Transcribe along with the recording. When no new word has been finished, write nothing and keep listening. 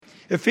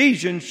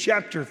Ephesians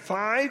chapter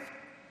 5.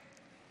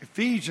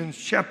 Ephesians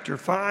chapter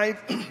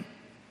 5.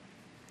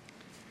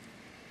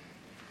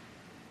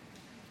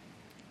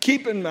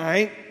 Keep in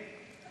mind,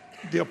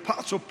 the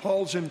Apostle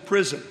Paul's in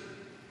prison.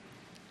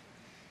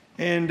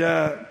 And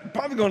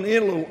probably going to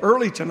end a little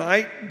early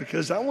tonight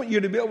because I want you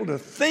to be able to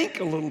think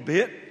a little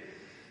bit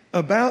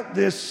about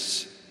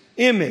this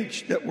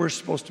image that we're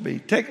supposed to be.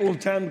 Take a little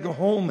time to go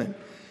home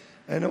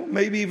and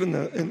maybe even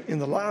in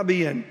the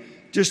lobby and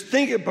just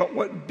think about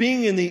what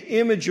being in the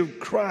image of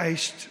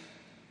Christ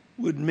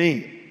would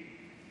mean.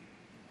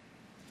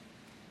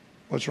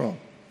 What's wrong?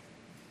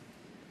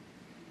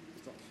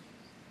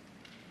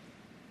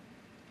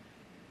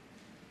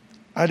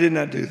 I did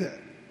not do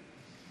that.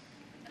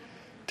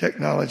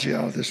 Technology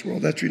out of this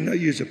world. That's when I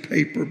use a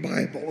paper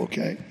Bible,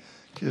 okay?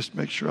 Just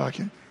make sure I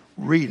can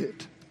read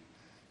it.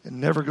 It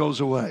never goes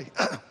away.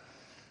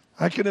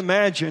 I can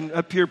imagine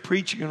up here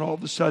preaching and all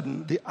of a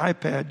sudden the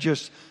iPad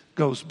just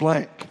goes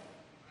blank.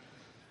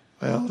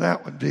 Well,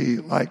 that would be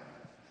like,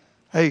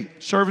 hey,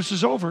 service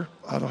is over.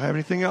 I don't have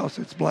anything else.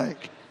 It's blank.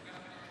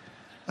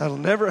 That'll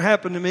never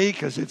happen to me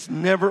because it's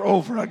never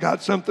over. I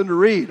got something to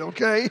read,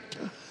 okay?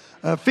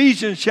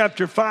 Ephesians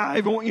chapter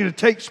 5, I want you to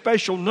take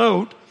special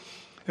note.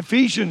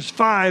 Ephesians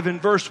 5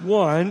 and verse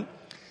 1.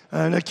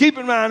 Now keep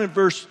in mind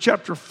in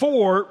chapter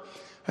 4,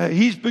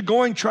 he's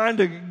been trying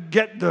to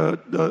get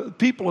the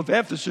people of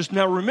Ephesus.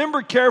 Now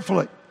remember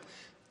carefully,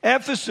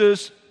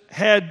 Ephesus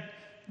had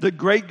the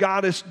great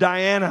goddess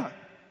Diana.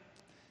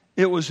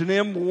 It was an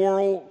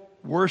immoral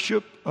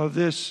worship of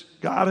this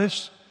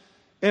goddess.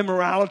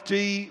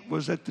 Immorality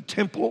was at the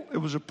temple. It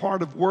was a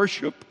part of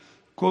worship,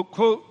 quote,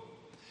 quote.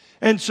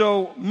 And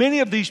so many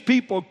of these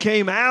people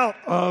came out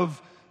of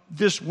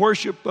this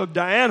worship of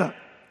Diana.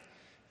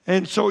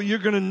 And so you're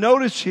going to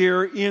notice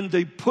here in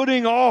the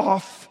putting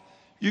off,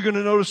 you're going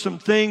to notice some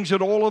things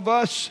that all of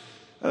us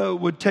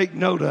would take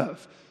note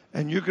of.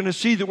 And you're going to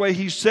see the way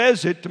he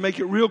says it to make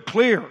it real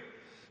clear.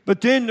 But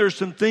then there's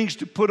some things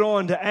to put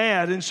on to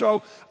add. And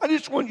so I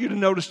just want you to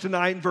notice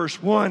tonight in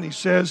verse 1, he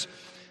says,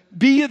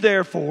 be ye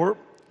therefore,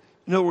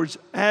 in other words,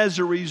 as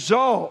a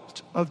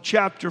result of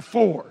chapter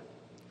 4,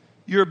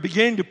 you're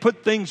beginning to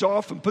put things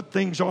off and put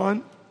things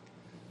on.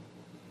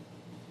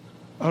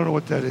 I don't know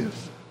what that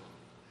is.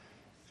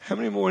 How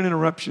many more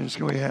interruptions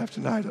can we have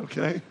tonight,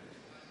 okay?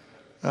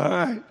 All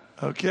right,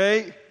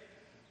 okay.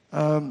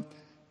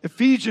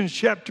 Ephesians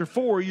chapter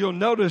 4, you'll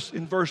notice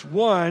in verse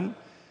 1,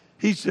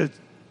 he says,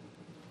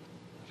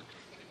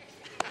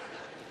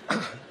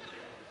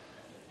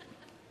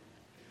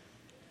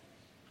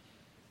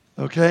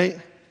 okay,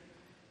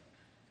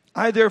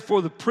 I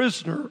therefore the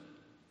prisoner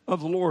of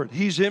the Lord,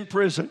 he's in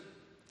prison,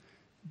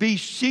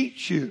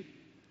 beseech you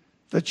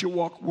that you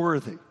walk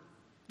worthy.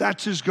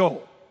 That's his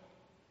goal.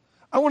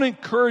 I want to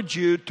encourage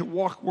you to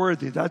walk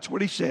worthy. That's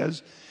what he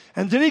says.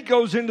 And then he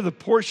goes into the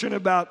portion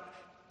about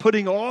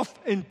putting off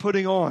and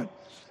putting on.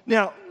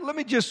 Now, let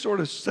me just sort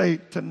of say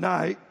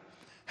tonight,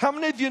 how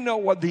many of you know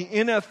what the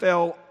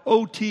NFL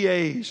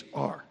OTAs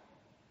are?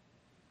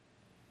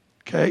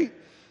 Okay?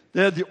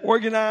 They're the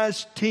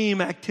organized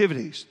team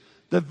activities,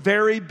 the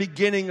very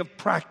beginning of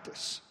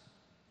practice.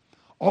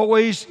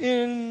 Always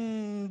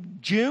in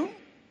June,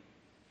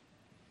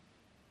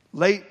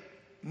 late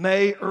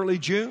May, early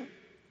June.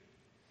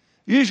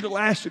 Usually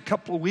lasts a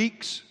couple of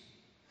weeks.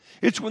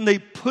 It's when they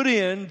put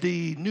in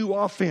the new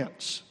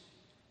offense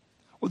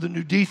or the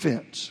new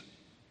defense.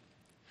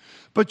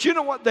 But you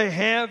know what they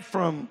have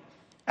from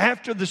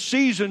after the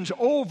season's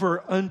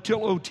over until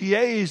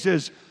OTAs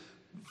is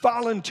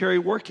voluntary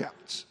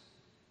workouts.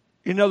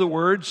 In other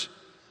words,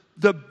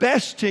 the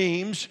best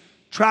teams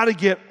try to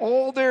get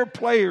all their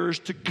players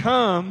to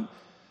come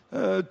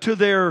to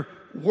their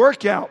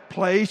workout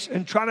place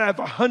and try to have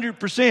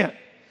 100%.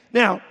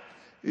 Now,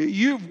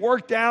 you've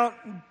worked out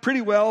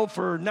pretty well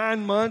for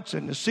 9 months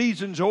and the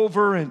season's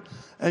over and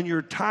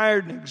you're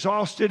tired and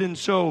exhausted. And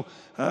so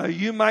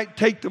you might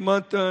take the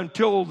month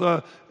until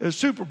the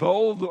Super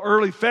Bowl, the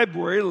early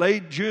February,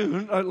 late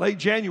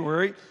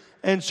January.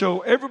 And so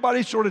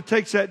everybody sort of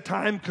takes that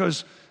time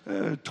because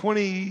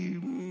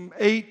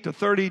 28 to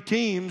 30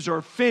 teams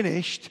are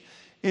finished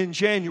in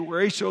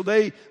January. So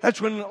that's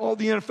when all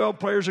the NFL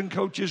players and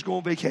coaches go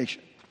on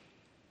vacation.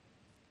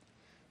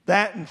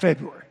 That in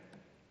February.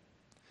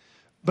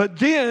 But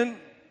then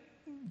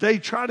they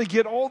try to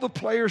get all the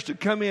players to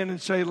come in and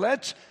say,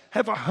 let's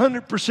have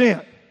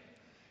 100%.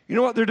 You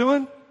know what they're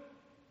doing?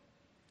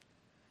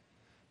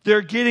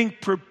 They're getting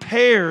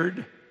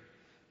prepared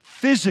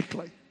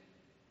physically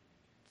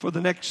for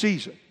the next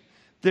season.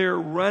 They're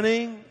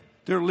running,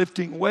 they're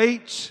lifting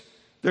weights,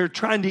 they're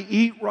trying to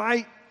eat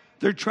right,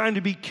 they're trying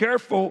to be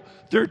careful,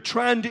 they're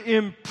trying to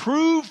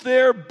improve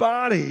their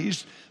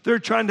bodies. They're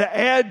trying to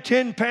add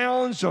 10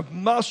 pounds of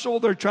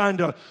muscle. They're trying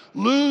to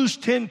lose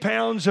 10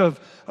 pounds of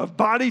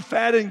body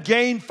fat and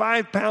gain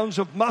 5 pounds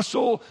of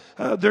muscle.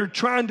 They're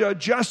trying to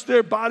adjust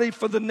their body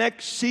for the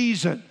next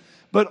season.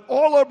 But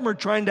all of them are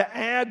trying to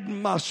add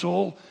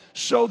muscle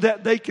so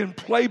that they can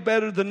play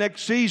better the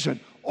next season.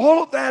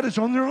 All of that is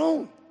on their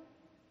own.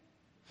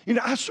 You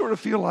know, I sort of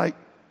feel like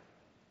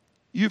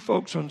You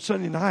folks on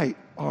Sunday night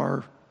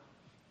are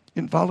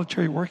in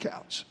voluntary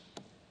workouts.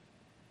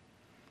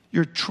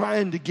 You're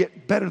trying to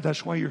get better.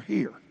 That's why you're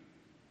here.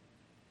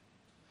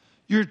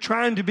 You're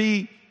trying to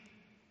be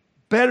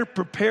better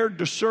prepared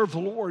to serve the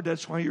Lord.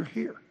 That's why you're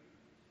here.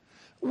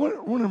 I want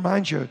to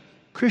remind you,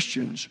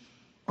 Christians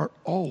are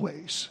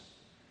always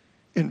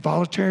in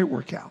voluntary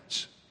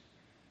workouts,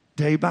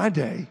 day by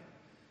day,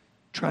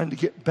 trying to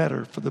get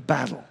better for the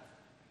battle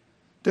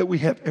that we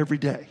have every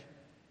day.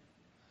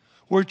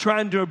 We're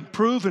trying to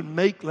improve and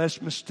make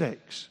less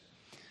mistakes.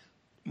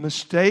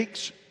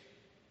 Mistakes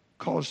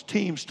cause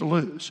teams to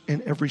lose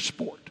in every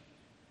sport.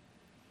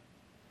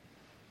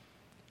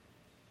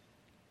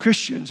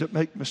 Christians that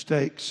make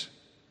mistakes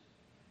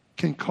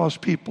can cause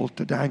people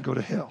to die and go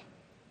to hell.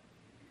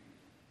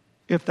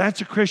 If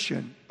that's a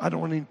Christian, I don't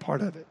want any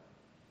part of it.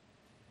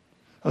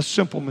 A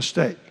simple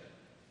mistake,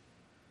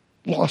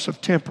 loss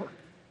of temper,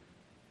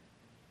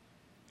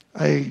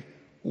 a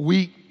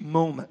weak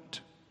moment,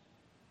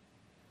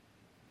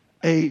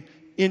 an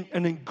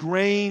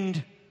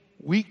ingrained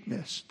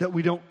weakness that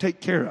we don't take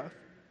care of.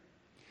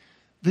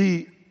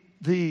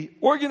 The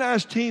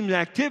organized team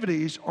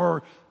activities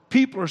are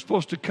people are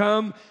supposed to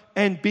come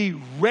and be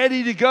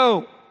ready to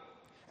go.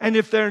 And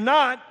if they're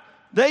not,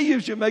 they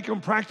usually make them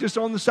practice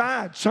on the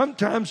side.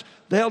 Sometimes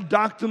they'll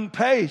dock them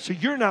pay, so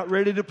you're not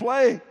ready to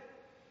play.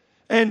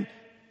 And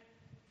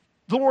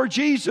the Lord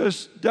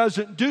Jesus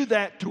doesn't do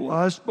that to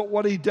us, but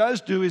what he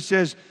does do is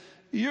says,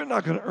 you're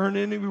not going to earn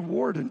any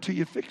reward until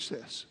you fix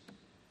this.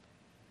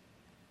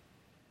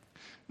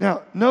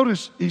 Now,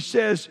 notice he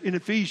says in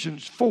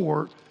Ephesians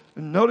 4,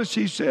 and notice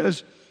he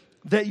says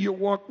that you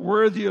walk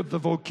worthy of the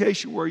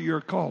vocation where you're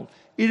called.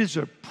 It is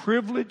a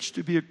privilege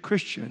to be a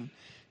Christian.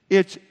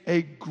 It's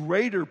a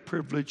greater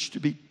privilege to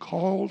be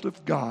called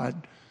of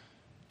God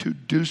to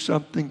do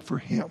something for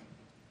him.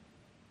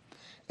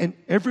 And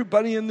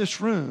everybody in this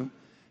room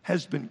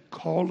has been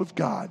called of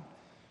God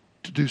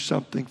to do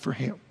something for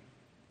him.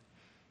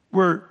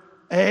 We're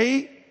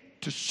A,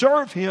 to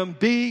serve him,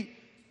 B,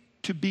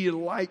 to be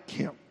like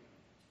him.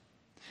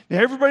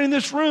 Now, everybody in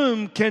this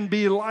room can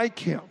be like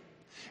him.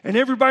 And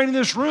everybody in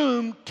this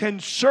room can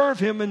serve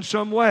him in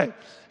some way.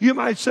 You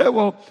might say,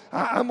 well,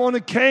 I'm on a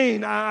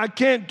cane. I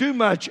can't do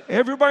much.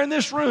 Everybody in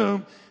this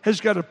room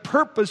has got a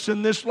purpose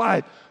in this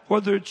life,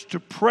 whether it's to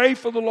pray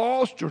for the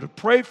lost or to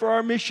pray for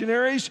our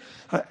missionaries.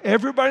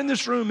 Everybody in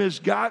this room has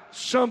got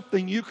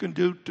something you can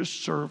do to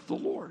serve the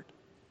Lord.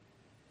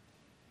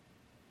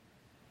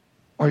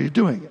 Are you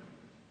doing it?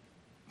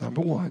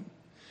 Number one.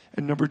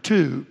 And number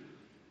two,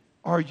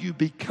 are you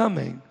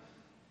becoming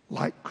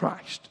like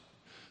Christ?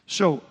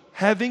 So,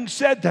 having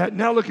said that,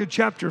 now look at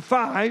chapter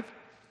 5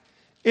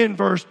 in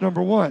verse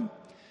number 1.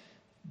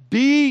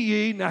 Be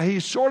ye, now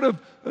he's sort of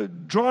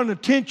drawn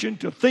attention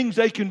to things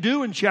they can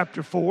do in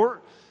chapter 4.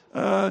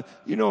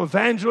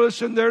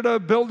 Evangelists, and they're to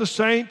build the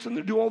saints, and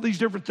they do all these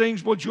different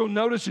things. What you'll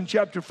notice in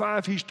chapter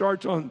 5, he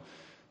starts on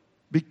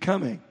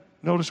becoming.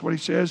 Notice what he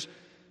says.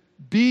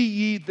 Be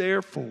ye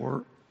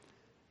therefore,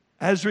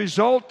 as a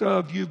result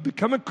of you've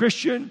become a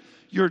Christian,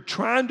 you're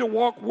trying to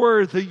walk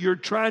worthy, you're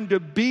trying to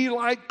be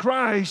like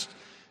Christ,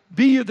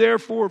 be ye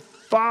therefore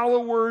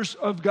followers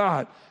of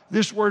God.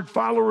 This word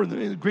follower in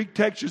the Greek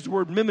text is the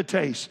word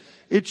mimetes.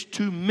 It's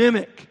to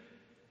mimic.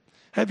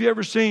 Have you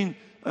ever seen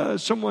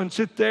someone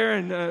sit there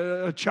and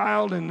a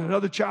child and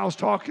another child's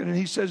talking and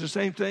he says the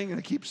same thing and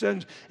he keeps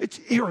saying, it's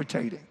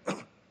irritating.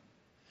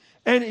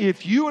 And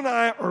if you and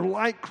I are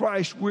like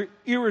Christ, we're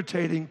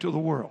irritating to the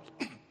world.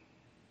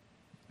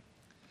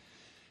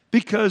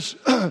 Because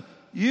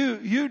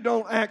you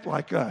don't act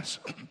like us.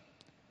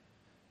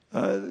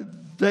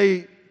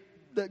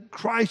 That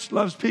Christ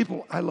loves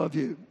people. I love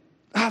you.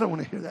 I don't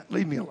want to hear that.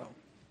 Leave me alone.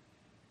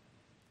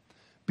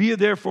 Be ye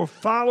therefore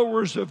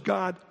followers of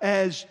God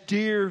as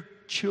dear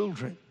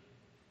children.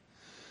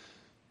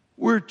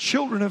 We're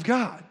children of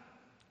God.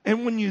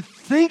 And when you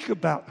think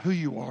about who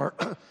you are,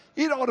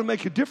 it ought to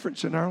make a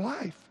difference in our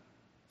life.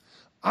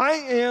 I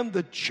am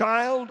the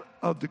child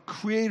of the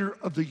creator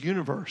of the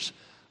universe.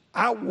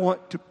 I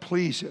want to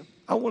please him.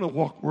 I want to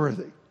walk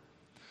worthy.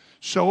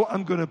 So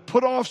I'm going to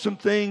put off some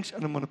things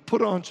and I'm going to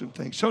put on some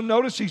things. So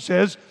notice he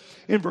says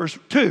in verse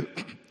 2,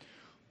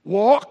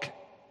 walk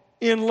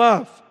in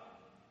love.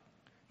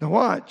 Now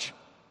watch.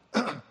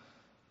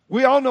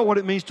 We all know what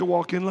it means to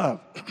walk in love.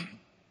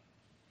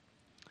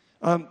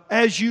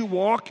 As you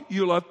walk,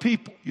 you love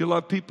people. You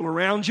love people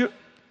around you.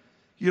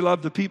 You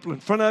love the people in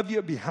front of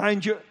you,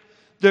 behind you.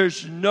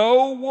 There's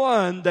no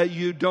one that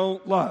you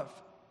don't love.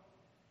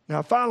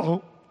 Now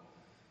follow.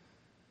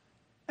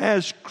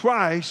 As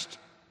Christ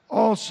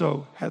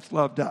also hath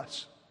loved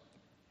us.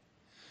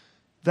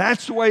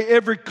 That's the way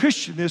every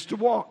Christian is to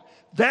walk.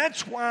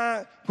 That's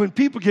why when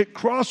people get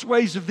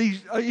crossways of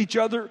each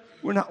other,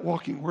 we're not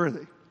walking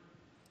worthy.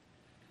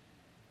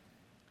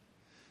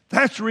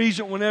 That's the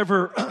reason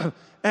whenever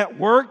at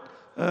work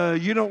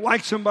you don't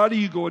like somebody,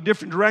 you go a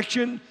different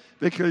direction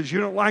because you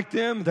don't like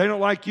them, they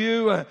don't like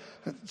you.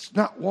 It's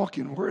not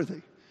walking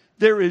worthy.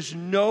 There is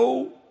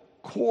no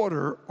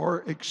quarter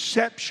or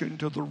exception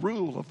to the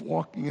rule of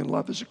walking in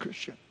love as a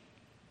Christian.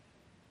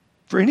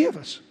 for any of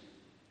us.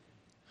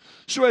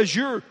 So as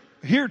you're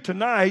here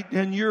tonight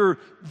and you're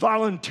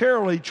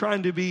voluntarily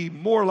trying to be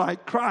more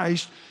like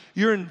Christ,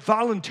 you're in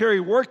voluntary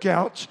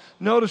workouts.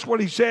 Notice what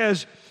he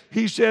says.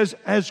 He says,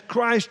 as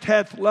Christ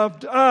hath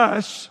loved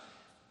us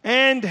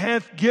and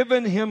hath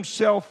given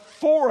himself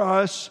for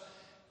us,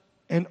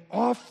 an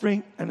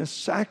offering and a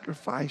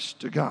sacrifice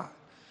to God.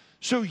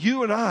 So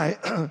you and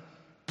I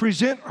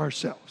present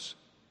ourselves.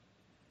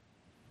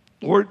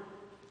 Lord,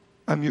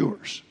 I'm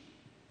yours.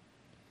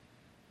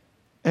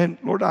 And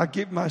Lord, I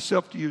give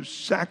myself to you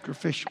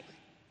sacrificially.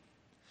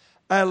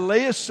 I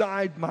lay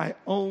aside my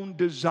own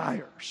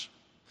desires.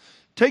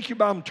 Take your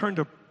Bible and turn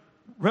to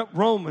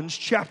Romans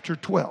chapter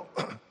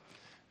 12.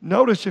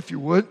 Notice, if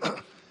you would,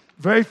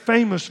 very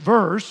famous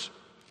verse,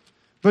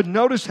 but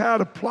notice how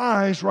it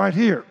applies right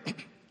here.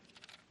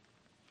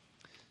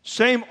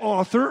 Same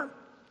author,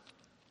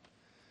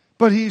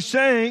 but he's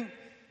saying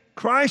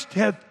Christ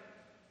hath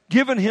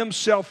given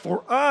himself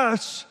for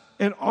us,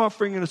 an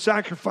offering and a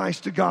sacrifice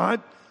to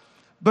God,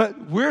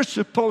 but we're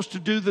supposed to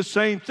do the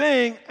same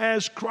thing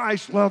as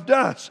Christ loved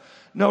us.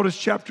 Notice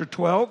chapter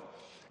 12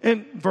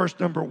 and verse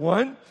number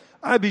 1.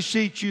 I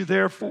beseech you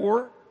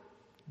therefore,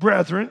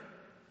 brethren,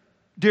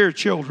 dear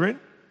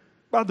children,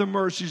 by the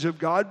mercies of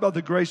God, by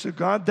the grace of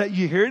God, that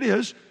ye, here it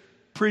is,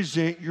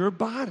 present your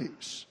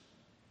bodies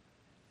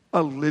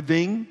a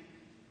living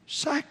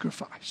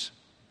sacrifice.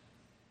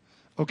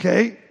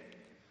 Okay?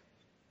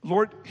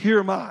 Lord, here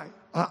am I.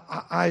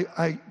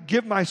 I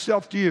give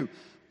myself to you.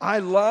 I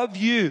love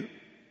you.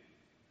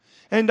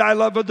 And I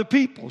love other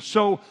people.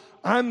 So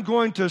I'm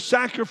going to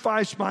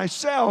sacrifice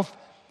myself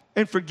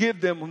and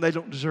forgive them when they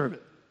don't deserve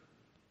it.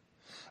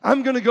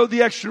 I'm going to go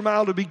the extra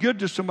mile to be good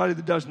to somebody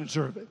that doesn't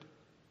deserve it.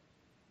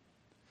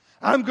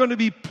 I'm going to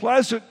be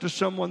pleasant to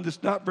someone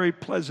that's not very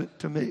pleasant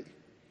to me.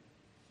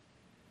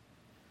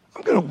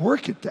 I'm going to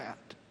work at that.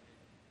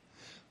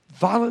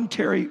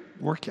 Voluntary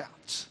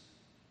workouts.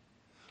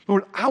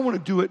 Lord, I want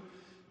to do it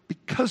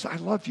because I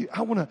love you.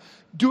 I want to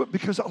do it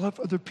because I love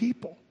other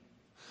people.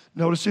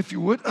 Notice, if you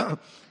would,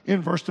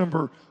 in verse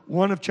number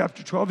 1 of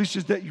chapter 12, he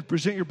says that you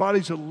present your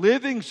bodies a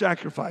living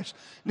sacrifice.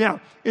 Now,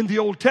 in the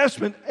Old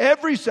Testament,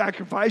 every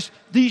sacrifice,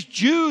 these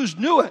Jews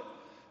knew it.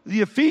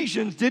 The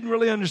Ephesians didn't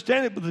really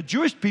understand it, but the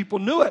Jewish people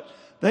knew it.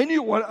 They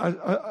knew what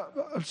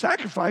a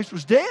sacrifice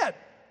was dead.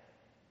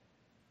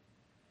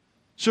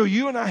 So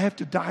you and I have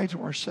to die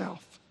to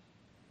ourselves.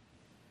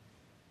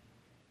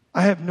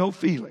 I have no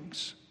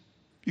feelings.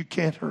 You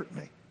can't hurt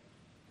me.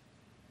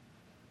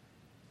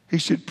 He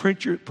said,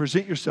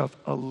 present yourself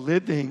a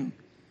living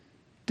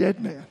dead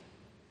man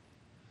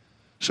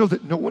so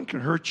that no one can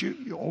hurt you.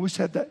 You always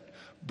have that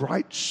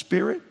bright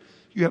spirit.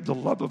 You have the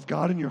love of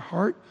God in your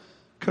heart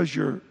because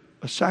you're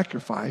a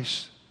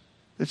sacrifice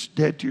that's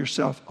dead to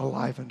yourself,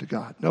 alive unto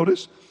God.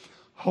 Notice,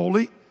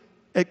 holy,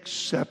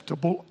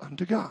 acceptable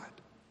unto God.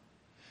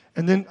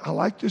 And then I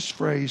like this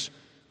phrase,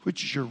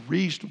 which is your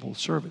reasonable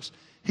service.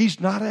 He's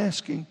not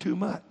asking too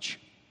much.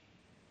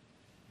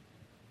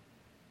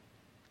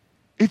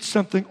 It's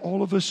something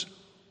all of us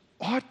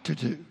ought to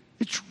do.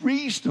 It's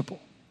reasonable.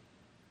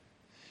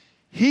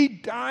 He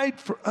died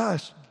for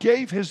us,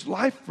 gave his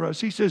life for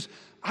us. He says,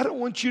 I don't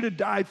want you to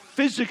die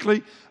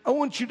physically. I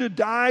want you to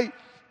die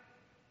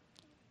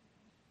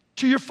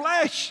to your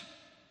flesh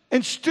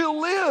and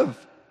still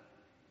live.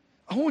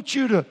 I want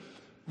you to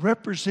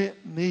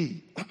represent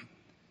me.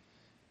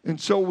 And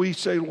so we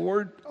say,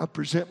 Lord, I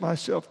present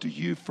myself to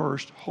you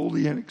first,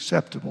 holy and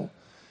acceptable.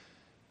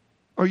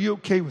 Are you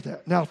okay with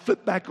that? Now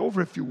flip back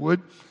over, if you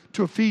would,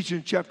 to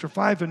Ephesians chapter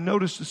 5 and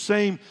notice the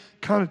same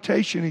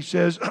connotation. He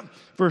says,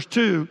 verse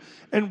 2,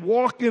 and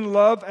walk in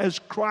love as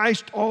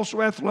Christ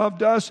also hath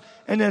loved us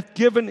and hath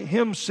given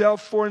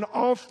himself for an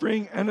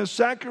offering and a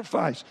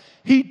sacrifice.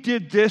 He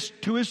did this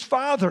to his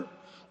Father.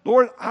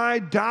 Lord, I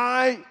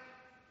die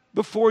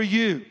before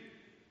you.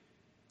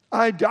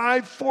 I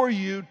died for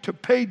you to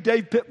pay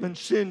Dave Pittman's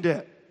sin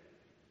debt.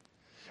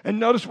 And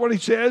notice what he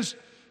says,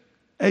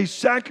 a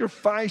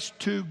sacrifice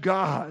to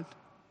God.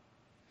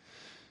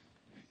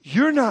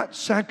 You're not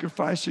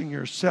sacrificing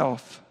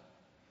yourself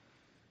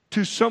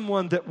to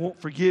someone that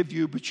won't forgive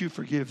you, but you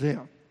forgive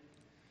them.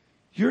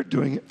 You're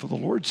doing it for the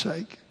Lord's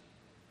sake.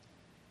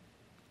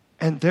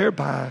 And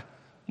thereby,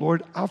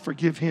 Lord, I'll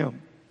forgive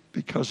him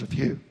because of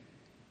you.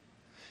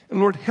 And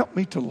Lord, help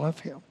me to love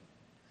him.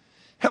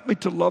 Help me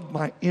to love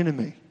my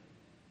enemy.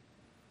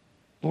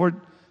 Lord,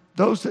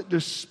 those that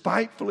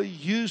despitefully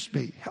use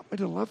me, help me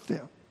to love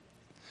them.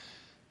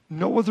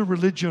 No other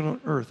religion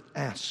on earth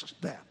asks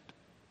that.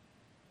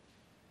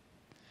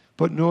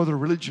 But no other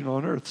religion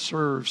on earth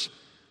serves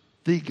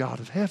the God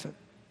of heaven.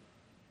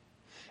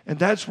 And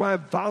that's why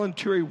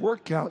voluntary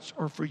workouts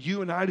are for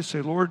you and I to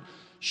say, Lord,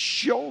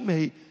 show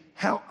me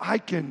how I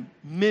can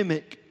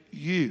mimic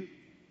you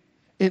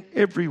in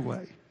every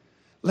way.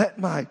 Let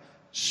my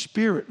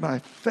spirit, my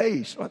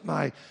face, let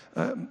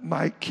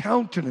my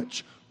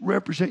countenance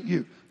represent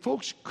you.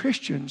 Folks,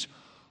 Christians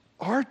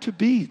are to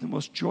be the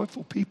most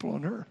joyful people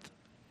on earth.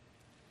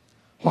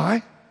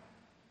 Why?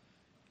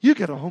 You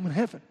get a home in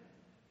heaven.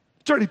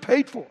 It's already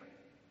paid for.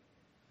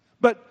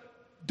 But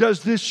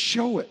does this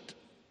show it?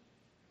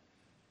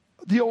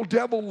 The old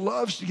devil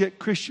loves to get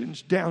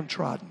Christians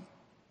downtrodden,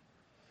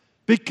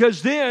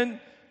 because then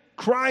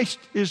Christ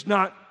is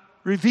not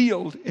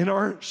revealed in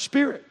our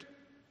spirit.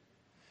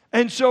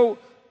 And so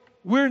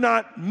we're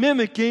not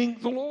mimicking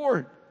the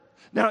Lord.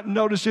 Now,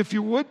 notice, if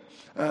you would,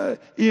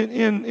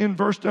 in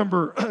verse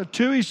number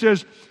 2, he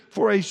says,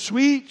 for a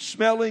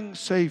sweet-smelling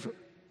savor,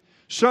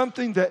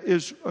 something that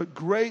is a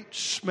great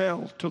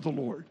smell to the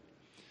Lord.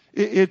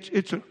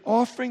 It's an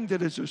offering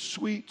that is a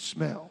sweet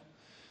smell.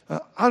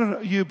 I don't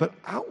know you, but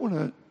I want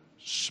to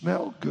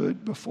smell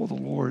good before the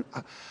Lord.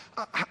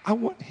 I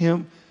want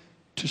him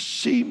to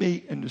see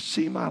me and to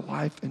see my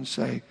life and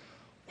say,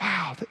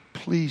 wow, that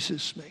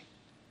pleases me.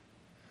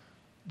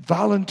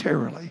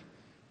 Voluntarily,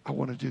 I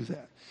want to do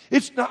that.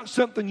 It's not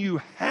something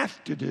you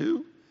have to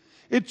do.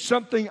 It's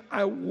something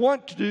I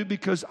want to do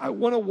because I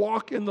want to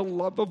walk in the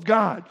love of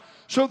God.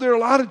 So there are a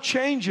lot of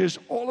changes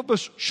all of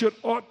us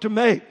ought to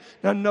make.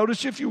 Now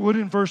notice, if you would,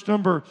 in verse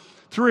number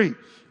 3,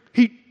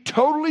 he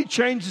totally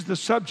changes the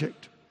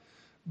subject,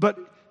 but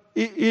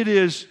it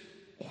is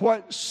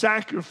what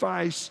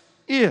sacrifice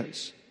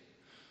is.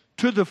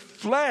 To the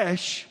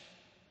flesh,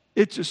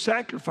 it's a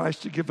sacrifice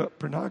to give up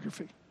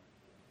pornography.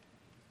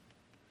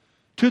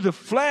 To the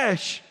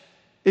flesh,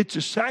 it's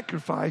a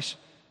sacrifice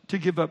to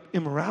give up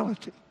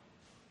immorality.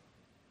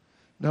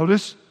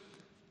 Notice,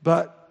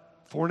 but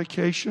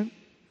fornication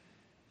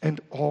and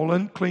all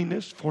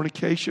uncleanness,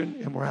 fornication,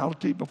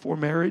 immorality before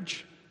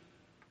marriage.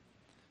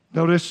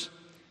 Notice,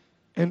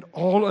 and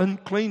all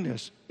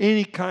uncleanness,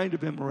 any kind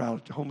of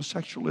immorality,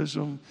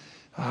 homosexualism,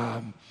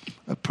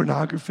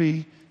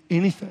 pornography,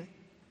 anything,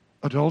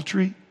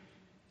 adultery.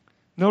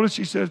 Notice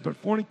he says, but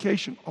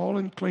fornication, all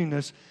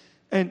uncleanness.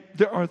 And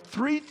there are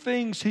 3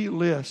 things he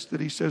lists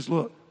that he says,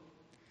 look,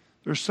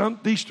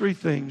 these 3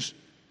 things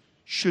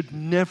should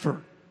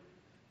never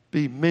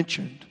be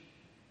mentioned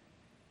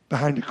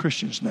behind a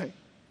Christian's name.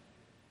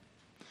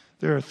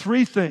 There are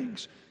 3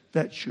 things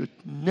that should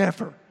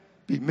never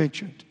be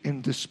mentioned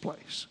in this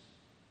place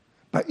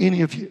by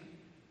any of you.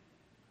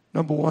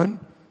 Number 1,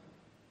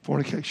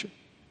 fornication.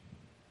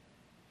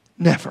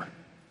 Never.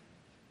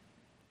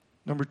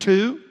 Number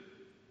 2,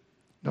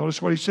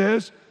 notice what he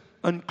says,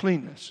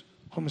 uncleanness,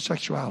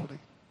 homosexuality,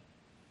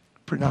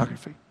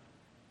 pornography,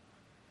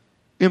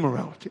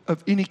 immorality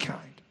of any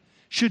kind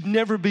should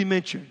never be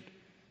mentioned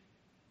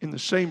in the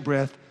same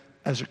breath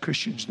as a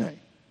Christian's name.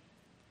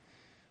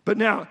 But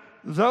now,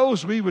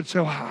 those we would say,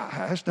 well,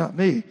 that's not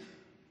me.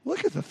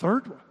 Look at the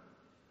third one.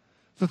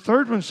 The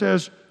third one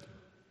says,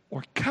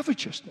 or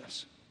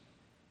covetousness.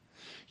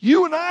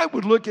 You and I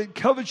would look at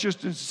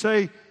covetousness and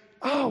say,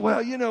 oh,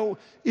 well, you know,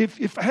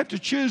 if I had to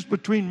choose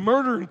between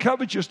murder and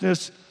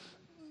covetousness,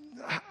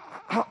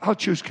 I'll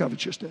choose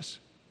covetousness.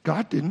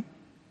 God didn't.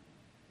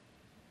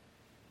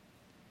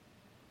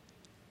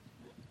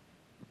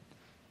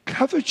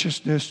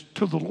 Covetousness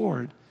to the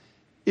Lord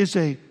is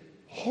a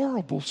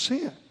horrible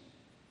sin.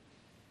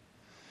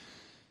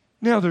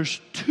 Now,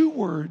 there's 2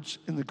 words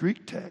in the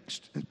Greek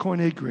text, in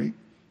Koine Greek,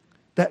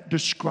 that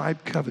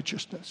describe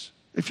covetousness,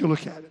 if you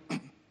look at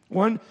it.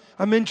 One,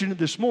 I mentioned it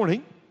this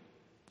morning.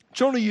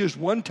 It's only used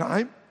one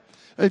time.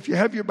 If you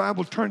have your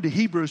Bible, turn to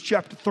Hebrews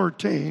chapter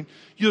 13.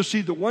 You'll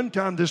see the one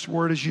time this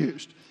word is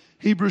used.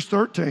 Hebrews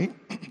 13.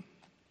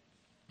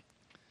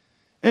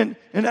 And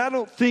I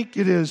don't think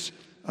it is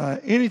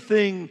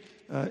anything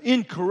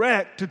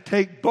incorrect to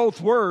take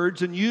both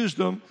words and use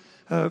them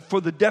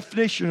for the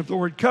definition of the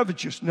word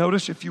covetous.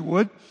 Notice, if you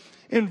would,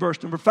 in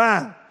verse number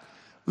 5.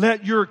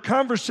 Let your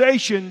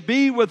conversation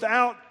be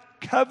without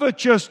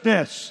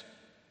covetousness.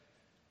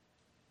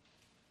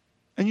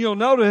 And you'll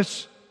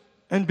notice,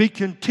 and be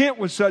content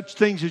with such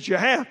things as you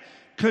have.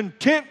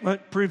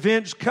 Contentment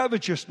prevents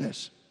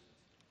covetousness.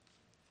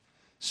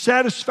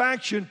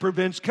 Satisfaction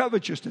prevents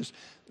covetousness.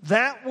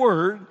 That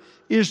word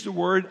is the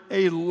word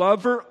a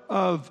lover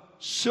of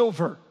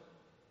silver.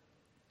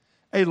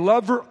 A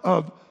lover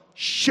of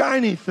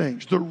shiny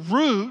things. The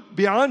root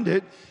beyond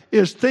it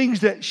is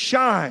things that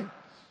shine,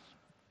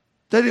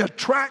 that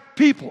attract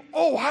people.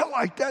 Oh, I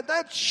like that.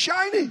 That's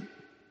shiny.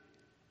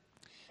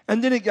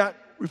 And then it got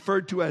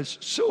referred to as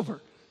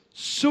silver.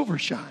 Silver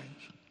shines.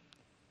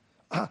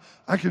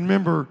 I can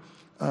remember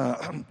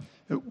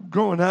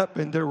growing up,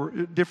 and there were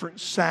different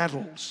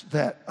saddles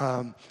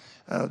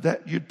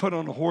that you'd put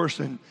on a horse.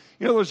 And,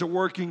 you know, there's a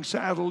working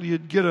saddle.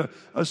 You'd get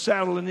a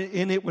saddle, and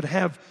it would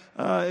have,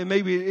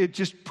 maybe it's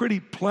just pretty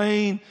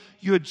plain.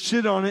 You would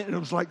sit on it, and it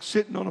was like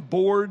sitting on a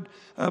board,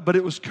 but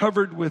it was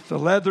covered with the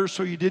leather,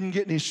 so you didn't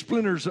get any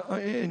splinters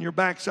in your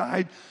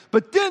backside.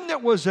 But then there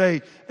was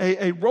a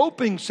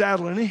roping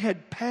saddle, and it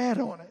had pad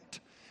on it.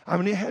 I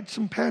mean, it had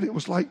some pad. It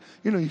was like,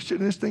 you know, you sit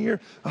in this thing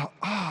here.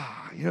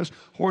 You know,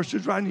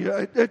 horses riding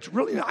you. It's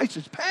really nice.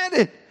 It's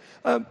padded.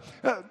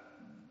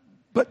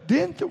 But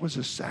then there was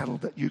a saddle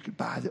that you could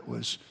buy that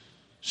was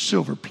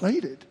silver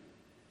plated.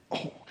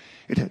 Oh,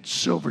 it had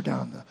silver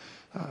around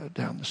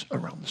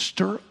the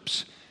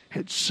stirrups. It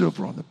had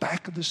silver on the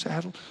back of the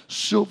saddle.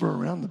 Silver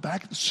around the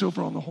back of the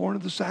silver on the horn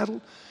of the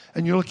saddle.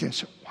 And you look at it and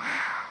say,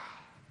 wow,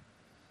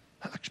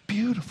 that looks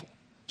beautiful.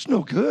 It's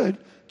no good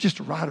just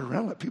to ride around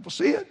and let people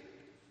see it.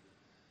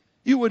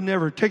 You would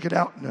never take it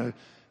out in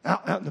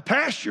the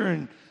pasture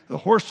and the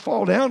horse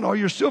fall down and all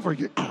your silver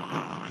get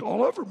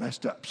all over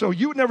messed up. So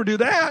you would never do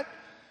that.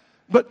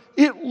 But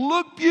it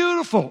looked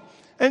beautiful.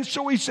 And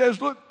so he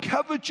says, look,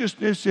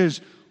 covetousness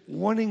is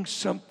wanting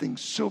something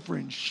silver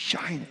and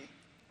shiny.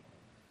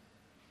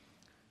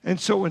 And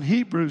so in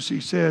Hebrews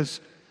he says,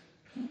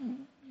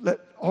 let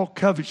all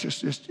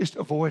covetousness, just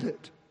avoid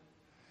it.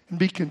 And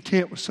be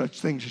content with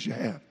such things as you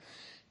have.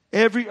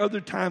 Every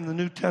other time in the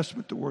New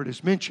Testament the word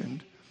is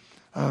mentioned,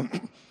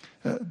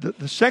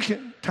 the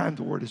second time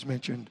the word is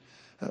mentioned,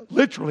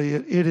 literally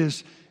it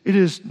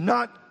is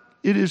not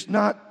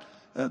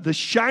the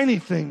shiny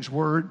things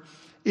word.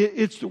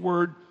 It's the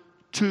word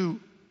to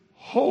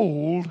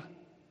hold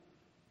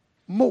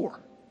more,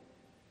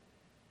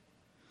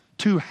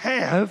 to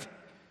have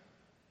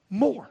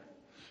more,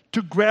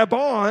 to grab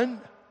on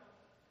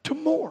to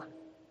more.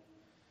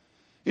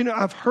 You know,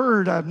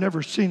 I've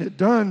never seen it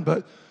done,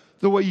 but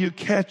the way you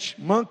catch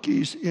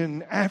monkeys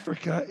in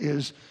Africa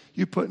is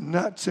you put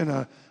nuts in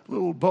a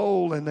little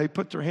bowl and they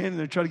put their hand in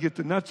there to try to get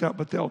the nuts out,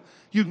 but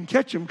you can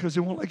catch them because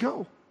they won't let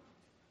go.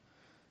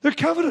 They're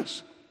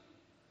covetous.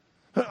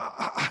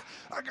 I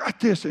got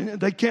this, and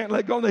they can't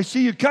let go. And they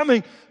see you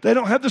coming. They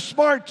don't have the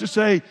smart to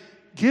say,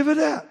 give it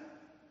up,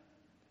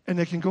 and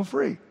they can go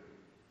free.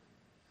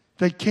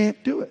 They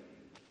can't do it.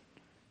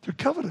 They're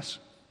covetous.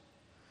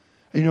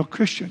 And you know,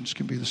 Christians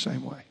can be the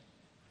same way.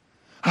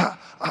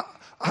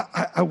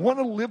 I want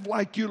to live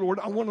like you, Lord.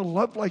 I want to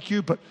love like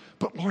you, but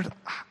Lord,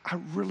 I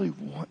really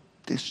want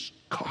this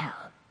car.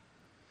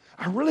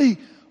 I really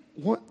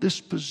want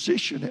this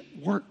position at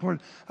work,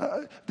 Lord.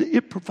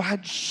 It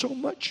provides so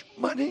much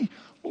money,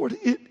 Lord.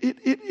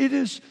 It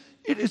is.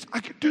 I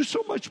could do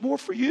so much more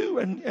for you,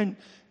 and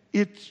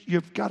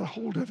you've got a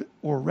hold of it,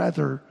 or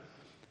rather,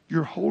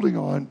 you're holding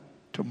on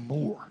to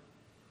more.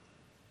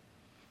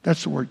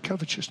 That's the word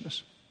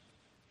covetousness.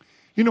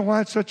 You know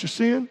why it's such a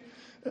sin?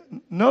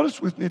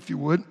 Notice with me, if you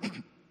would,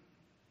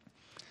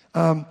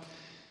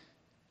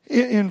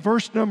 in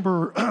verse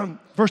number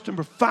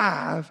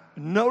 5,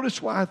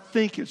 notice why I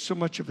think it's so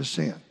much of a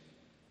sin.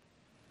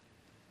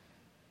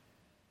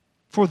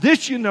 For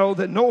this you know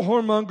that no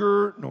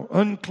whoremonger, nor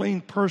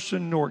unclean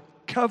person, nor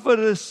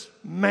covetous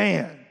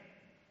man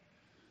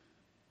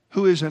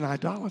who is an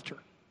idolater.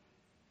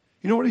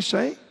 You know what he's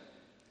saying?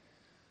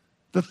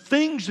 The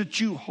things that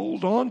you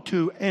hold on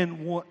to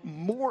and want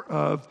more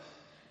of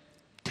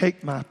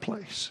take my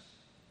place.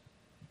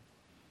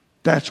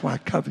 That's why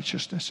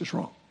covetousness is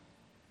wrong.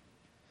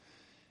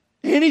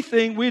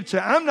 Anything we'd say,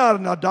 I'm not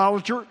an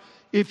idolater.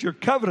 If you're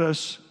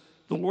covetous,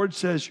 the Lord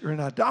says you're an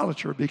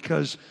idolater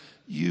because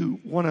you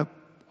want to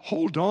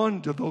hold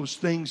on to those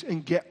things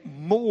and get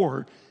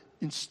more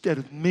instead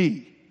of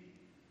me.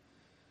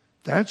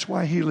 That's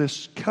why he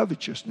lists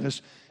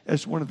covetousness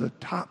as one of the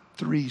top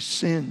 3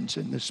 sins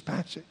in this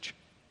passage.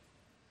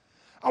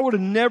 I would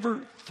have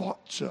never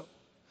thought so.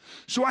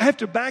 So I have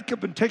to back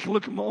up and take a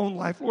look at my own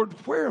life. Lord,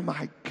 where am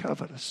I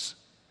covetous?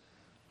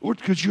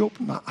 Lord, could you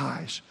open my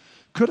eyes?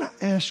 Could I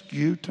ask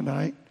you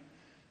tonight,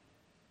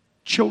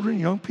 children,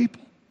 young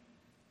people?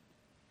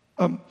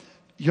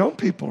 Young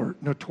people are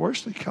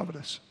notoriously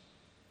covetous.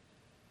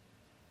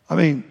 I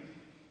mean,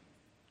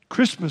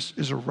 Christmas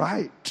is a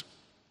rite.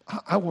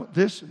 I want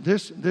this and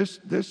this and this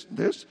and this and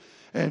this.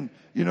 And,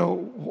 you know,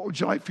 what would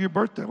you like for your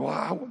birthday? Well,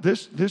 I want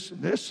this, this, and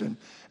this.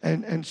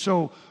 And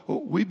so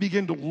we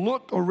begin to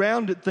look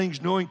around at things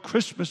knowing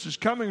Christmas is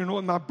coming or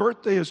knowing my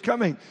birthday is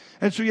coming.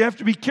 And so you have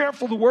to be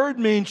careful. The word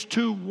means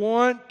to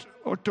want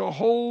or to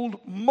hold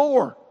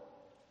more.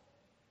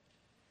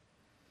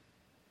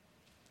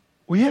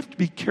 We have to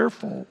be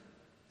careful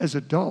as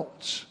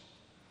adults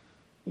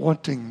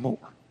wanting more.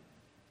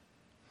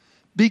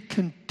 Be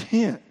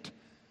content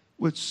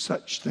with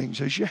such things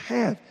as you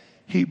have.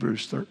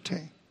 Hebrews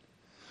 13.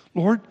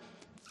 Lord,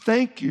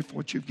 thank you for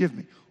what you've given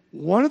me.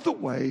 One of the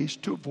ways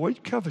to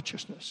avoid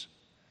covetousness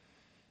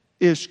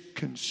is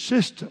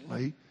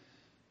consistently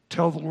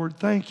tell the Lord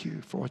thank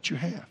you for what you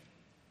have.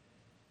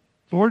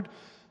 Lord,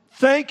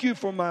 thank you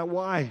for my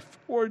wife.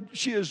 Lord,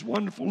 she is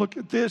wonderful. Look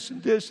at this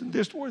and this and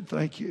this. Lord,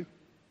 thank you.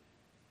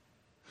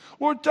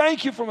 Lord,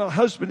 thank you for my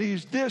husband.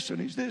 He's this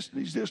and he's this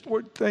and he's this.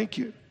 Lord, thank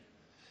you.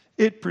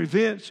 It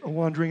prevents a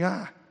wandering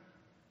eye.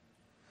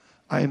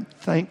 I am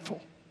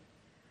thankful.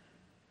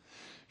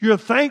 You're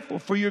thankful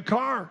for your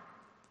car.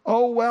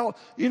 Oh, well,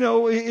 you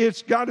know,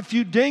 it's got a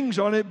few dings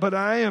on it, but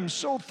I am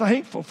so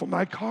thankful for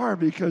my car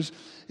because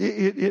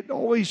it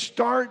always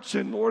starts,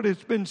 and Lord,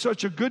 it's been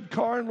such a good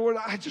car, and Lord,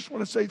 I just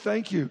want to say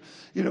thank you.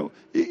 You know,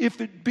 if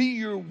it be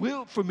your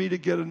will for me to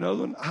get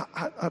another one,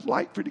 I'd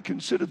like for you to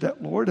consider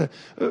that, Lord.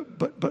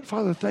 But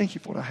Father, thank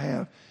you for what I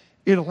have.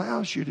 It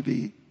allows you to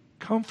be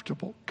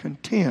comfortable,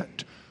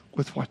 content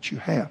with what you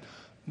have.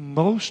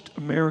 Most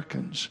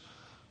Americans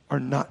are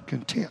not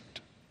content.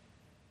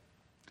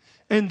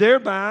 And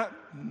thereby,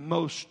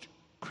 most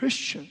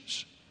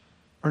Christians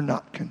are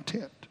not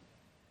content.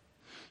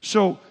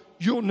 So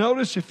you'll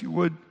notice, if you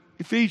would,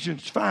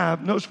 Ephesians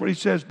 5, notice what he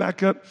says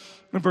back up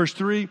verse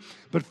 3,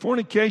 but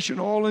fornication,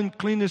 all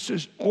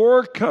uncleannesses,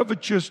 or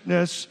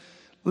covetousness,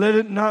 let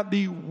it not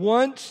be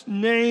once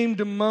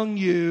named among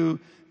you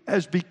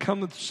as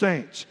becometh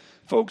saints.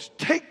 Folks,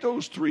 take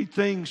those three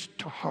things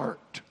to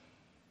heart.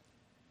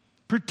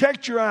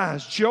 Protect your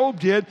eyes. Job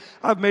did.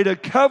 I've made a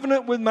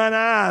covenant with mine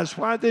eyes.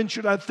 Why then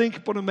should I think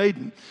upon a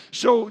maiden?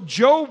 So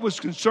Job was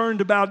concerned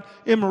about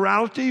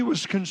immorality. He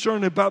was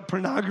concerned about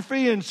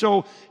pornography. And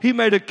so he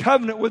made a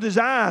covenant with his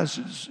eyes.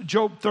 It's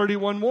Job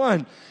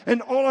 31:1.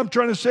 And all I'm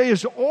trying to say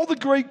is all the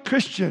great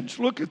Christians,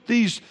 look at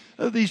these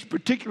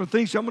particular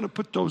things. I'm going to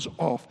put those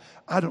off.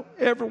 I don't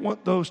ever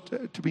want those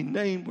to be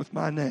named with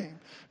my name.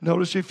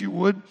 Notice, if you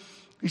would,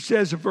 he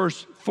says in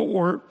verse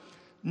 4,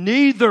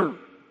 neither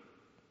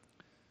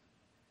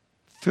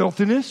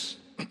filthiness.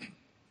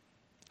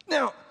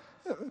 Now,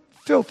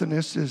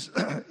 filthiness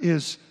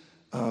is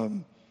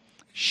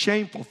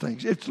shameful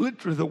things. It's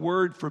literally the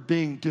word for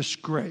being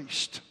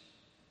disgraced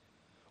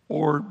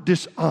or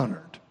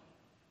dishonored.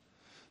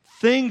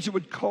 Things that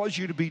would cause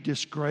you to be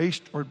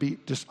disgraced or be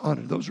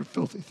dishonored. Those are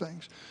filthy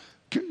things.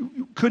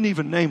 You couldn't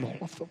even name all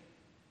of them.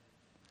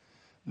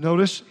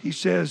 Notice he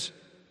says,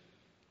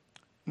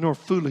 nor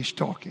foolish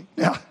talking.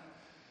 Now,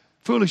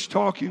 foolish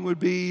talking would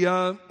be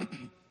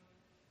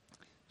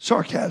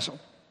sarcasm,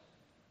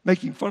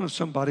 making fun of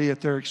somebody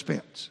at their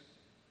expense.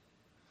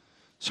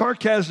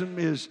 Sarcasm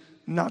is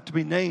not to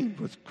be named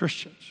with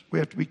Christians. We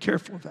have to be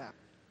careful of that.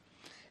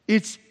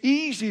 It's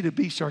easy to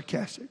be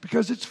sarcastic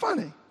because it's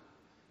funny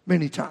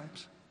many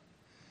times,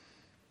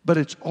 but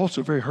it's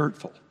also very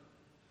hurtful.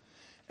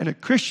 And a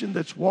Christian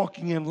that's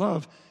walking in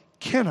love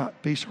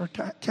cannot be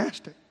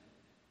sarcastic.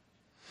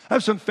 I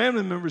have some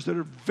family members that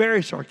are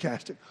very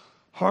sarcastic,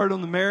 hard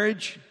on the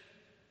marriage.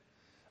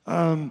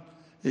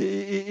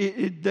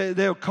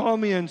 They'll call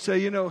me and say,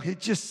 he's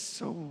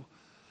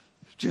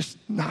just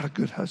not a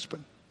good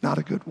husband, not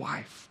a good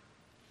wife.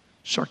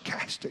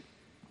 Sarcastic.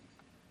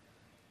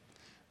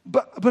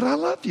 But I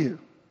love you.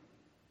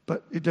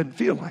 But it doesn't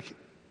feel like it.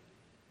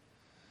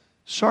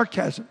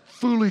 Sarcasm,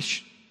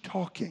 foolish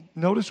talking.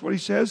 Notice what he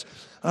says.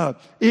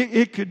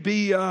 It could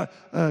be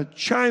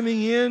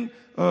chiming in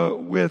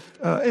with,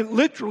 and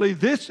literally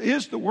this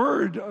is the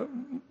word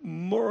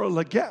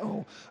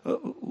moralagia.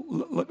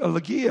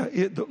 Lagia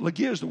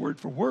is the word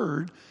for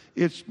word.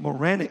 It's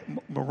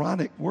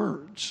moronic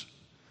words.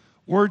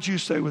 Words you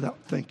say without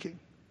thinking.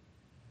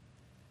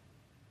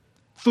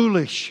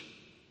 Foolish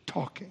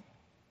talking.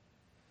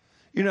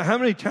 How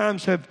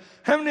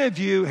many of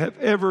you have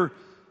ever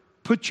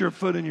put your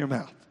foot in your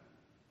mouth?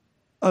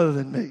 Other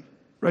than me.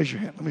 Raise your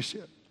hand. Let me see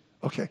it.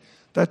 Okay.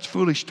 That's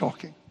foolish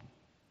talking.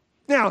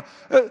 Now,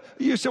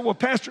 you say, well,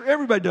 Pastor,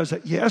 everybody does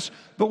that. Yes,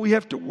 but we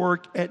have to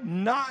work at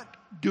not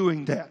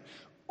doing that.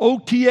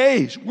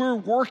 OTAs, we're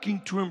working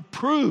to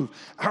improve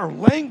our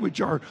language,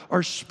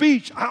 our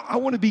speech. I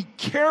want to be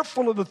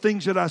careful of the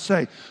things that I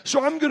say.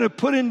 So I'm going to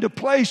put into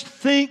place,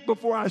 think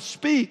before I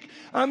speak.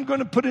 I'm going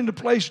to put into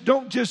place,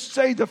 don't just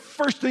say the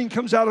first thing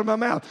comes out of my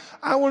mouth.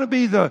 I want to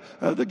be the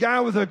guy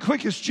with the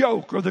quickest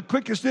joke or the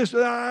quickest this.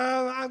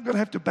 I'm going to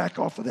have to back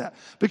off of that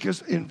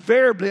because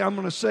invariably I'm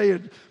going to say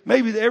it.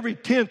 Maybe every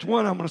 10th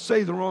one I'm going to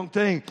say the wrong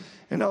thing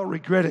and I'll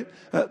regret it.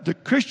 The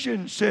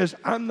Christian says,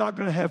 I'm not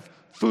going to have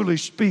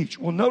foolish speech.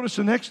 Well, notice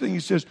the next thing he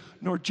says,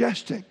 nor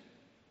jesting.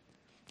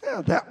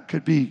 Now, that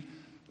could be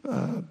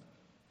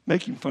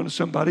making fun of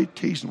somebody,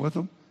 teasing with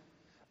them.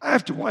 I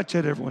have to watch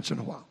that every once in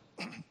a while.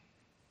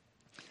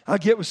 I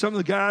get with some of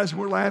the guys and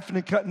we're laughing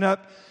and cutting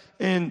up,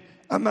 and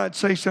I might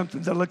say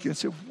something that I look at and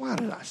say, why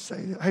did I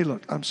say that? Hey,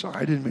 look, I'm sorry,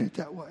 I didn't mean it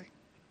that way.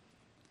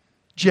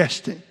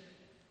 Jesting.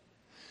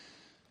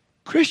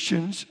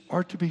 Christians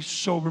are to be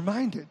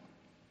sober-minded.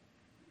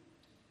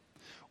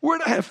 We're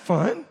to have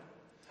fun.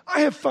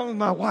 I have fun with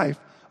my wife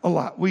a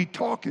lot. We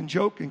talk and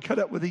joke and cut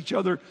up with each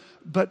other,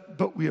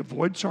 but we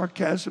avoid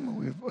sarcasm and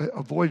we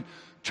avoid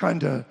trying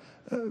to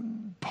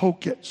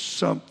poke at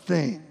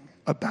something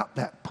about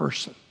that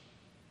person.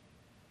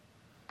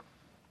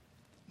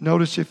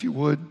 Notice, if you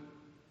would,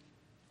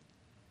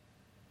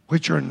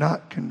 which are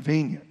not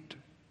convenient.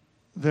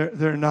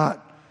 They're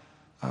not,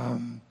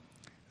 and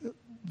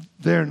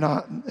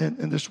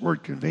this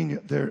word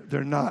convenient,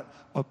 they're not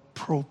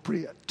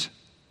appropriate.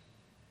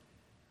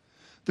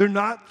 They're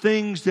not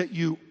things that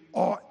you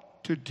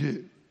ought to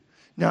do.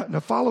 Now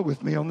follow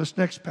with me on this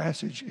next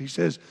passage. He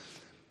says,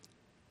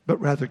 but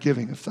rather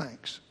giving of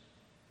thanks.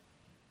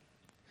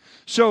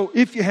 So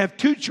if you have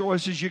two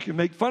choices, you can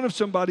make fun of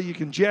somebody, you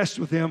can jest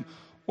with them,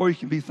 or you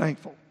can be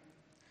thankful.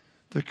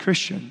 The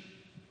Christian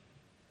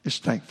is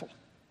thankful.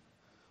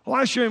 Well,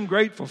 I sure am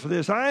grateful for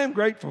this. I am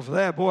grateful for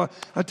that. Boy,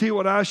 I tell you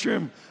what, I sure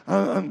am.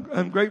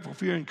 I'm grateful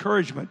for your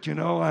encouragement.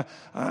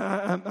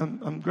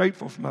 I'm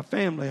grateful for my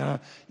family.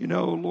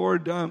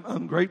 Lord,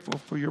 I'm grateful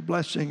for your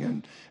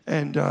blessing.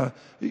 And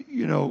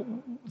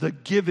the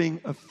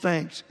giving of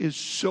thanks is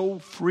so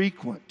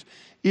frequent.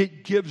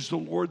 It gives the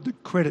Lord the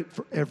credit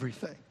for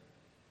everything.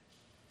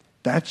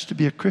 That's to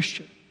be a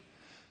Christian.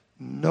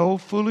 No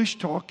foolish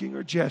talking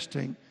or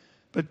jesting,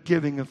 but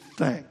giving of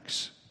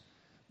thanks.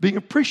 Being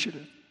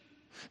appreciative.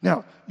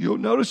 Now, you'll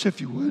notice,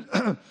 if you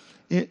would,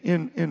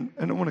 and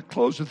I want to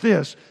close with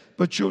this,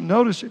 but you'll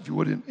notice, if you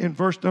would, in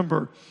verse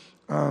number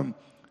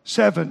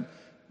 7,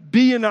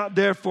 be ye not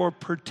therefore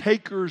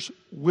partakers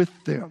with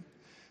them.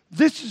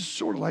 This is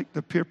sort of like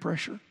the peer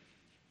pressure,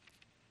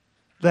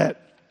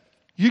 that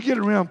you get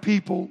around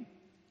people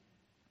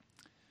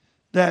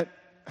that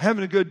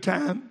having a good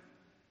time.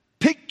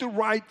 Pick the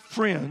right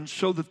friends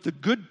so that the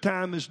good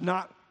time is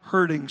not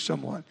hurting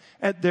someone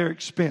at their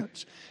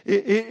expense.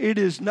 It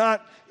is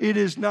not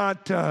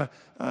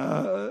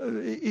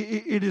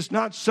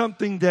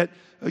something that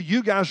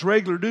you guys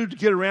regularly do to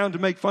get around to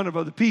make fun of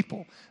other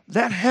people.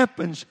 That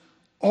happens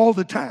all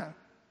the time.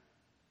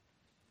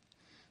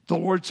 The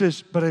Lord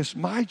says, but as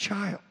my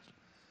child,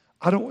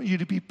 I don't want you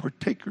to be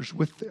partakers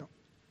with them.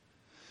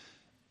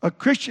 A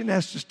Christian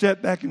has to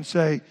step back and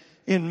say,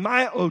 in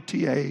my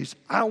OTAs,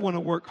 I want to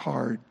work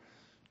hard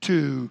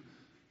to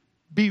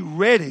be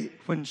ready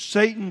when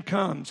Satan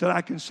comes that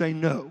I can say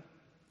no.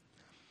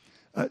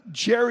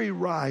 Jerry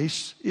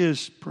Rice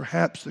is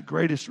perhaps the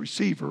greatest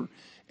receiver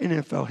in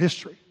NFL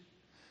history.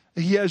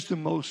 He has the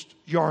most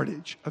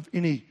yardage of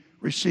any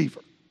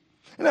receiver.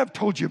 And I've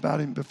told you about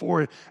him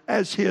before.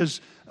 As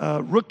his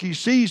rookie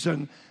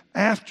season,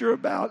 after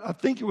about, I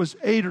think it was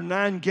 8 or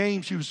 9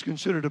 games, he was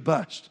considered a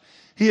bust.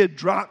 He had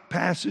dropped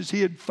passes.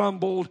 He had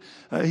fumbled.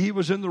 He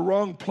was in the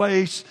wrong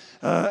place.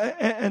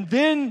 And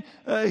then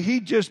he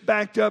just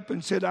backed up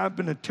and said, I've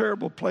been a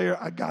terrible player.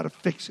 I got to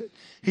fix it.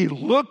 He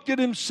looked at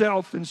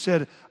himself and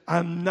said,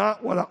 I'm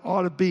not what I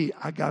ought to be.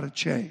 I got to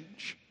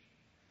change.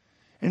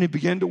 And he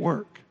began to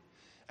work.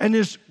 And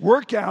his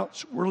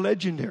workouts were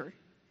legendary.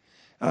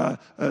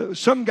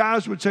 Some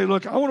guys would say,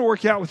 look, I want to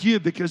work out with you,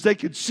 because they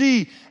could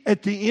see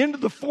at the end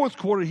of the fourth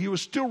quarter, he was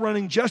still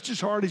running just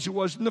as hard as he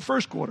was in the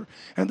first quarter.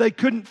 And they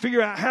couldn't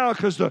figure out how,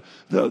 because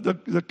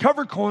the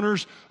cover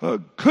corners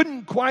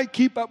couldn't quite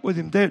keep up with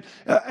him.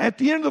 At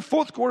the end of the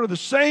fourth quarter, the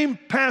same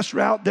pass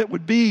route that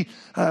would be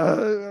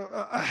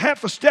a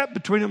half a step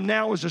between them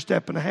now is a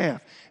step and a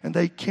half. And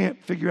they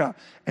can't figure out.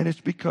 And it's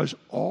because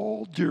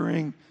all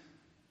during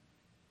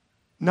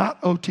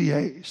not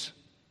OTAs,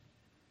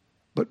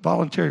 but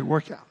voluntary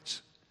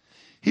workouts.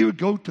 He would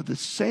go to the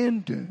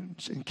sand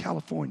dunes in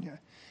California,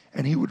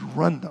 and he would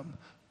run them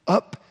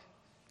up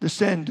the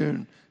sand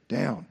dune,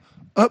 down,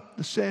 up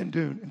the sand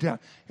dune, and down.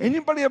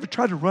 Anybody ever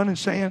tried to run in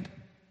sand?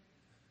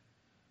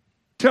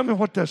 Tell me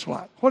what that's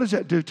like. What does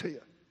that do to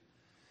you?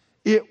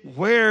 It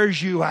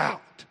wears you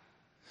out.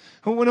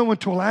 When I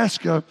went to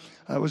Alaska,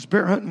 I was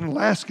bear hunting in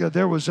Alaska.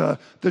 There was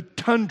the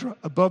tundra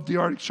above the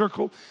Arctic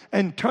Circle,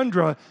 and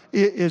tundra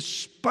is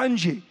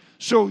spongy.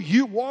 So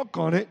you walk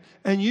on it,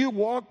 and you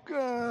walk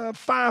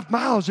 5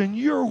 miles, and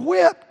you're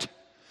whipped,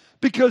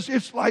 because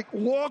it's like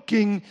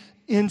walking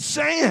in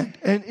sand,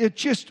 and it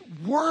just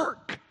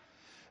work.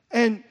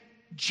 And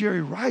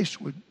Jerry Rice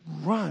would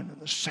run in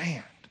the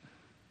sand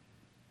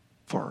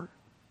for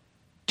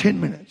 10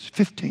 minutes,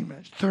 15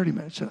 minutes, 30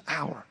 minutes, an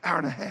hour, hour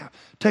and a half.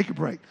 Take a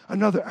break.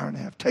 Another hour and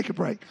a half. Take a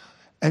break.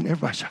 And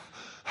everybody said,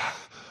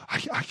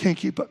 I can't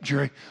keep up,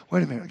 Jerry.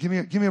 Wait a minute.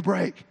 Give me a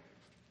break.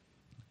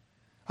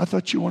 I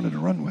thought you wanted to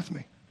run with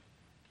me.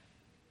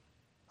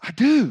 I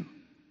do.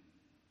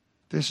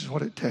 This is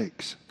what it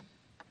takes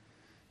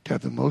to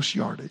have the most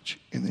yardage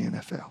in the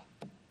NFL.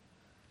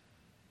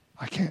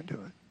 I can't do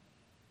it.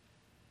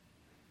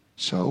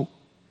 So,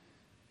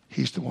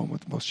 he's the one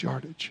with the most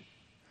yardage.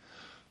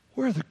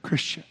 Where are the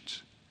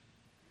Christians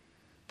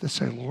that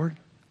say, Lord,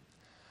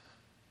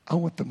 I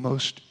want the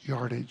most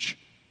yardage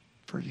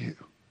for you?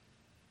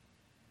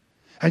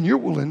 And you're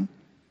willing,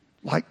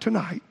 like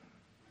tonight,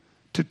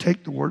 to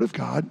take the Word of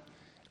God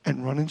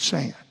and run in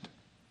sand.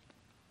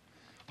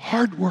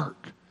 Hard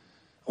work.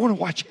 I want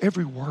to watch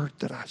every word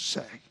that I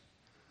say.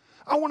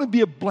 I want to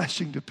be a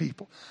blessing to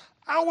people.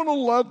 I want to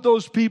love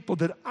those people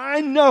that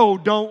I know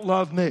don't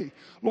love me.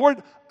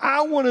 Lord,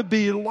 I want to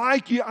be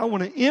like you. I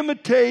want to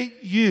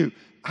imitate you.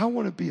 I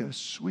want to be a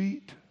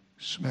sweet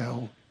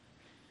smell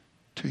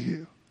to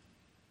you.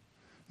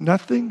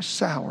 Nothing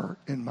sour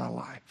in my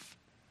life.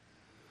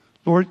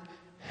 Lord,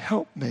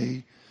 help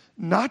me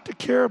not to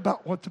care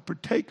about what the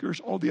partakers,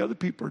 all the other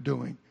people are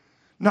doing.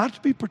 Not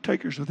to be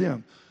partakers with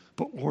them,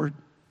 but Lord,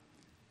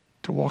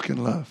 to walk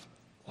in love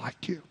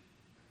like you.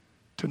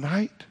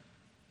 Tonight,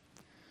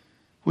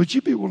 would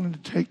you be willing to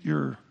take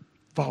your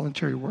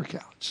voluntary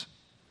workouts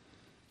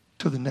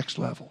to the next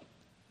level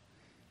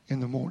in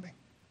the morning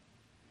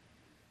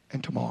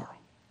and tomorrow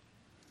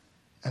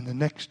and the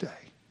next day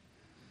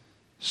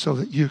so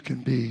that you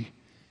can be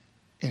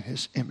in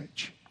His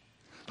image?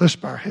 Let's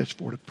bow our heads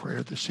forward to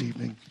prayer this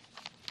evening.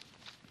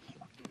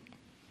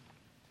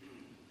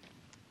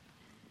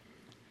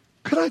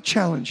 Could I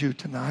challenge you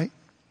tonight?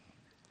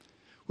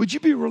 Would you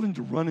be willing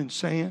to run in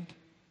sand?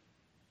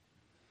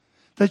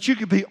 That you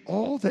could be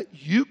all that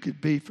you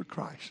could be for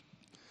Christ.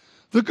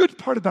 The good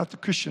part about the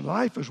Christian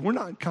life is we're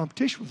not in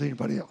competition with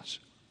anybody else.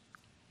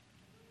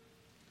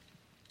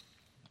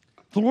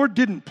 The Lord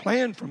didn't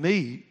plan for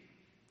me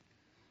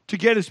to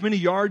get as many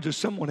yards as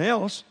someone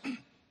else,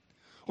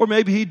 Or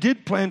maybe he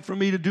did plan for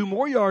me to do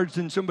more yards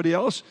than somebody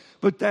else,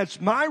 but that's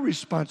my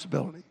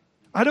responsibility.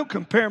 I don't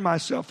compare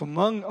myself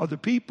among other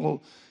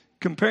people.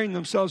 Comparing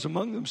themselves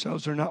among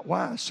themselves are not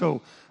wise.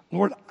 So,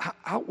 Lord,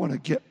 I want to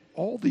get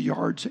all the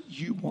yards that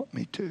you want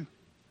me to.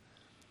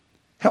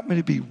 Help me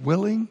to be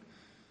willing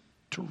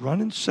to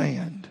run in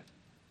sand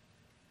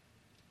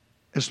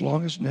as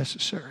long as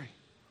necessary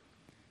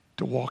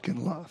to walk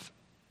in love.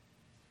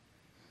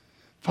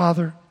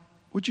 Father,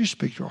 would you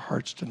speak to our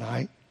hearts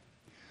tonight?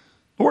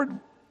 Lord,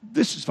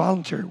 this is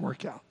voluntary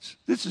workouts.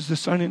 This is the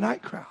Sunday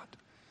night crowd.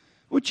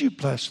 Would you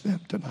bless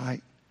them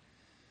tonight?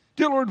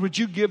 Dear Lord, would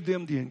you give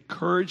them the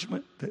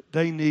encouragement that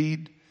they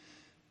need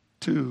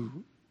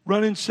to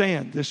run in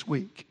sand this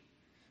week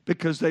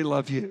because they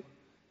love you?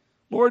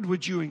 Lord,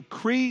 would you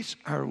increase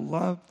our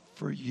love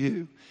for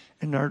you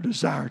and our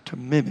desire to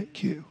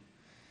mimic you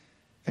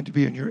and to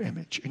be in your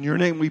image? In your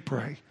name we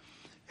pray.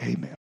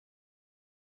 Amen.